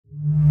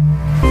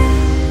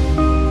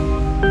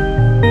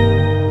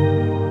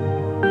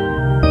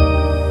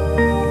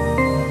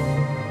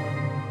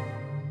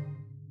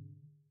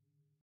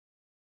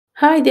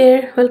Hi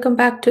there, welcome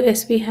back to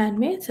SV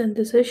Handmaids, and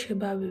this is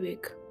Shibha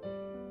Vivek.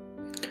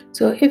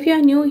 So, if you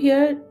are new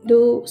here,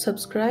 do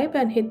subscribe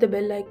and hit the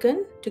bell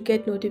icon to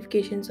get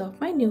notifications of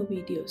my new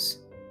videos.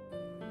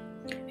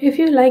 If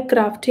you like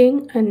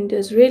crafting and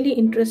is really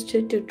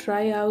interested to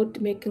try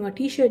out making a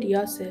t-shirt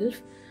yourself,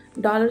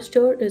 Dollar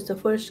Store is the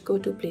first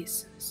go-to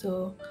place.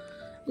 So,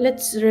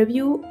 let's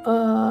review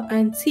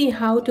and see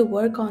how to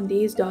work on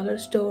these Dollar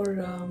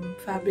Store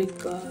fabric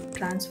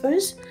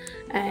transfers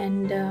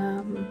and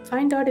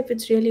find out if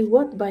it's really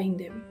worth buying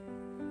them.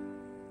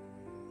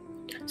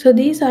 So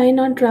these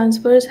iron-on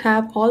transfers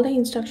have all the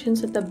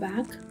instructions at the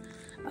back,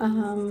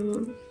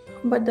 um,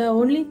 but the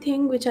only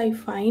thing which I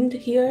find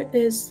here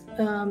is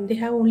they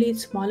have only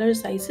smaller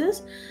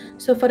sizes.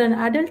 So for an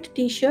adult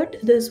t-shirt,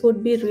 this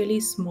would be really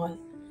small.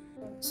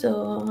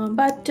 So,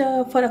 but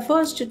for a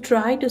first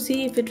try to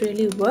see if it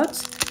really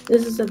works,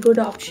 this is a good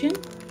option.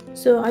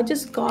 So I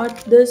just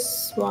got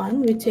this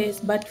one, which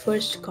is But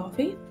First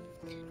Coffee.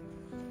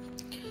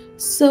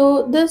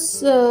 So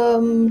this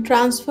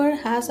transfer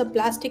has a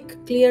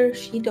plastic clear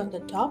sheet on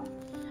the top,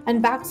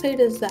 and backside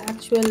is the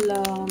actual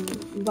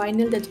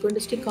vinyl that's going to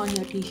stick on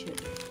your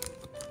t-shirt.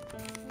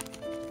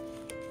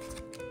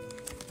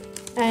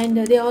 And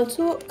they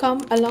also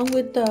come along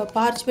with a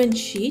parchment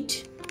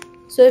sheet.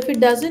 So if it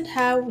doesn't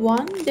have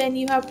one, then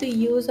you have to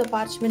use a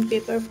parchment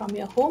paper from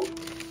your home.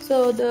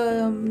 So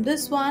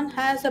this one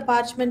has a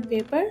parchment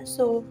paper.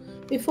 So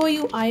before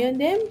you iron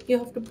them, you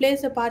have to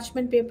place the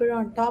parchment paper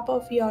on top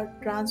of your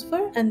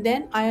transfer and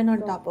then iron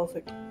on top of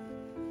it.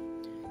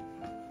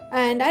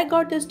 And I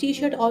got this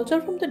t-shirt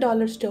also from the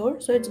dollar store,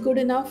 so it's good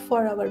enough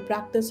for our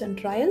practice and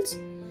trials.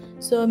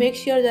 So make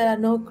sure there are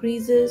no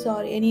creases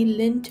or any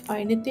lint or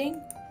anything.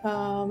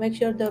 Make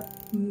sure the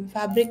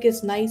fabric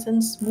is nice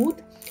and smooth.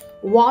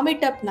 Warm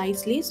it up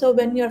nicely. So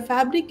when your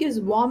fabric is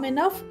warm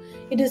enough,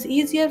 it is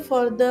easier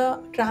for the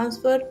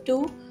transfer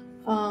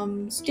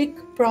to stick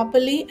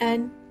properly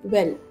and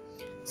well.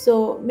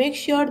 So make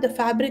sure the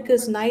fabric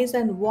is nice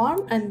and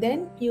warm, and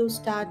then you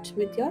start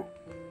with your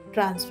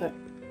transfer.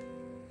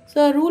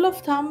 So a rule of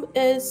thumb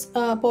is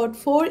about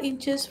 4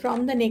 inches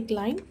from the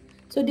neckline.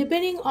 So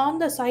depending on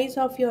the size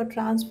of your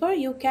transfer,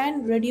 you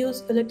can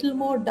reduce a little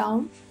more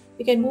down.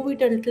 You can move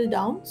it a little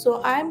down.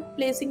 So I'm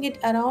placing it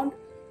around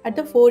at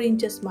the 4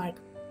 inches mark.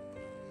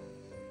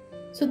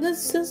 So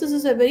since this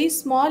is a very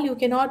small, you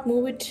cannot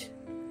move it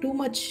too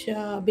much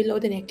below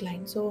the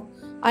neckline. So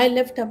I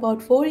left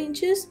about 4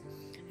 inches,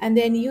 and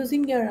then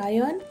using your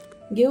iron,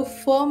 give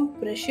firm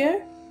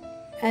pressure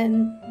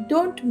and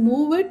don't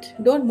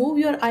move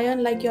your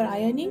iron like you're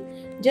ironing,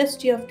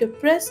 just you have to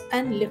press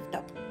and lift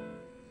up.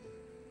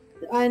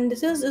 And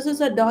since this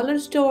is a dollar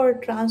store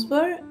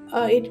transfer,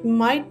 it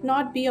might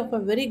not be of a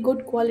very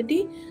good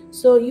quality,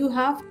 so you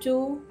have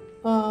to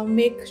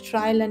make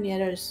trial and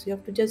errors. You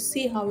have to just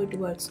see how it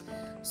works.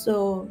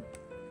 So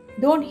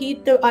don't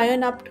heat the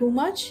iron up too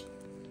much.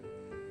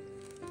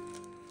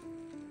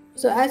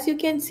 So as you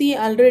can see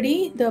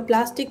already, the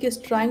plastic is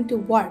trying to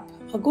warp.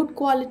 A good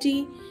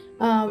quality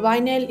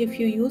vinyl, if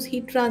you use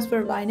heat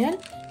transfer vinyl,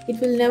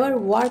 it will never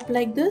warp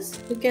like this.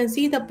 You can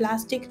see the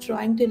plastic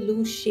trying to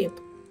lose shape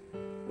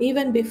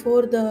even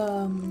before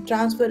the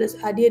transfer is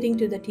adhering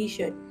to the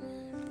t-shirt.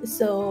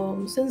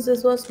 So since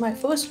this was my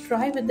first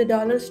try with the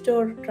dollar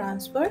store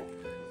transfer,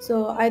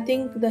 so I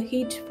think the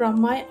heat from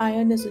my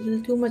iron is a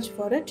little too much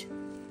for it.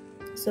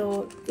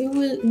 So you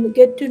will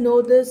get to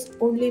know this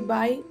only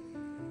by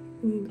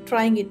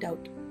trying it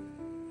out.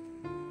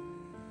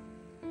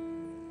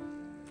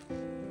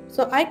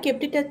 So I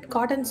kept it at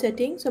cotton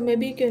setting, so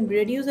maybe you can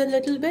reduce a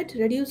little bit,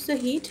 reduce the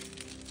heat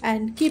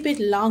and keep it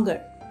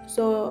longer.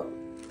 So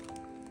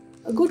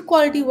a good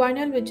quality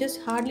vinyl will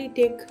just hardly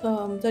take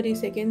 30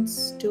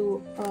 seconds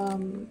to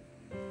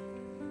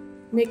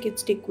make it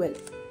stick well.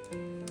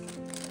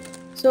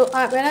 So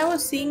when I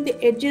was seeing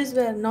the edges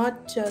were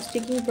not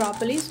sticking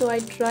properly, so I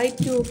tried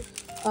to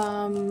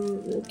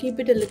keep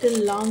it a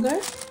little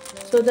longer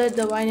so that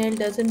the vinyl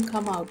doesn't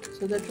come out.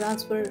 So the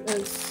transfer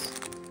is,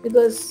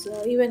 because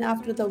even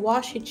after the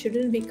wash it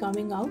shouldn't be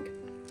coming out.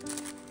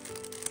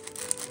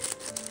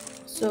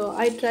 So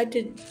I tried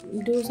to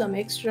do some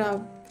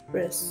extra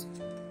press.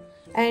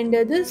 And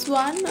this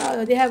one,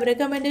 they have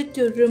recommended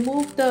to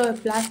remove the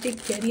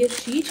plastic carrier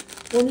sheet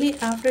only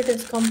after it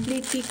is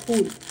completely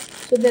cool.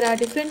 So there are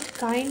different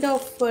kind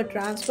of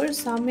transfers.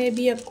 Some may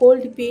be a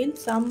cold peel,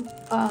 some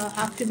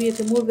have to be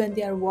removed when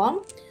they are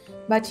warm.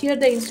 But here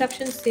the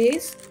instruction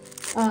says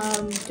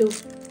to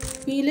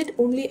peel it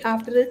only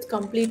after it's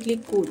completely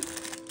cool.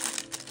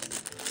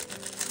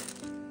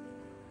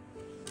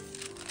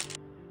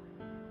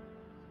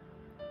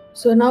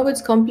 So now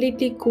it's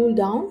completely cooled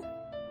down.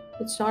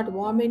 It's not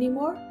warm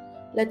anymore.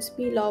 Let's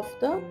peel off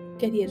the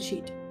carrier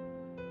sheet.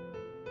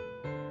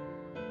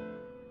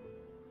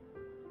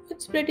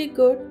 It's pretty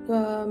good,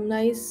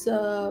 nice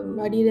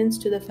adherence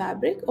to the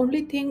fabric.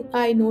 Only thing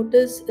I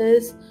notice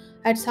is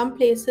at some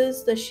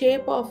places the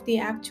shape of the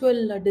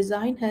actual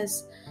design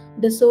has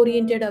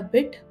disoriented a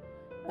bit.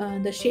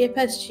 The shape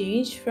has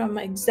changed from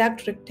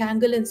exact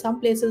rectangle. In some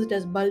places it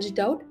has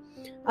bulged out.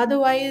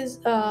 Otherwise,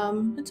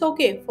 it's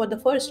okay for the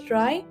first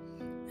try.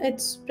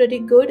 It's pretty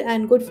good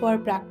and good for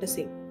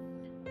practicing.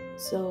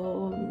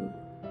 So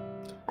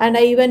and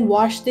I even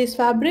washed this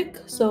fabric,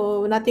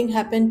 so nothing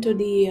happened to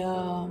the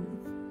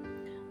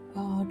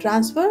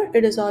transfer.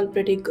 It is all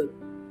pretty good,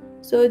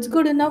 so it's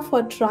good enough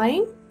for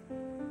trying.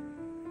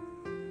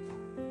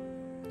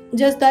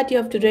 Just that you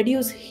have to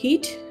reduce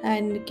heat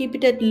and keep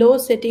it at low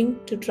setting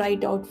to try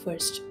it out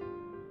first.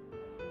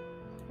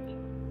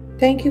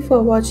 Thank you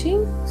for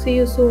watching. See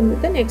you soon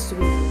with the next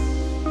video.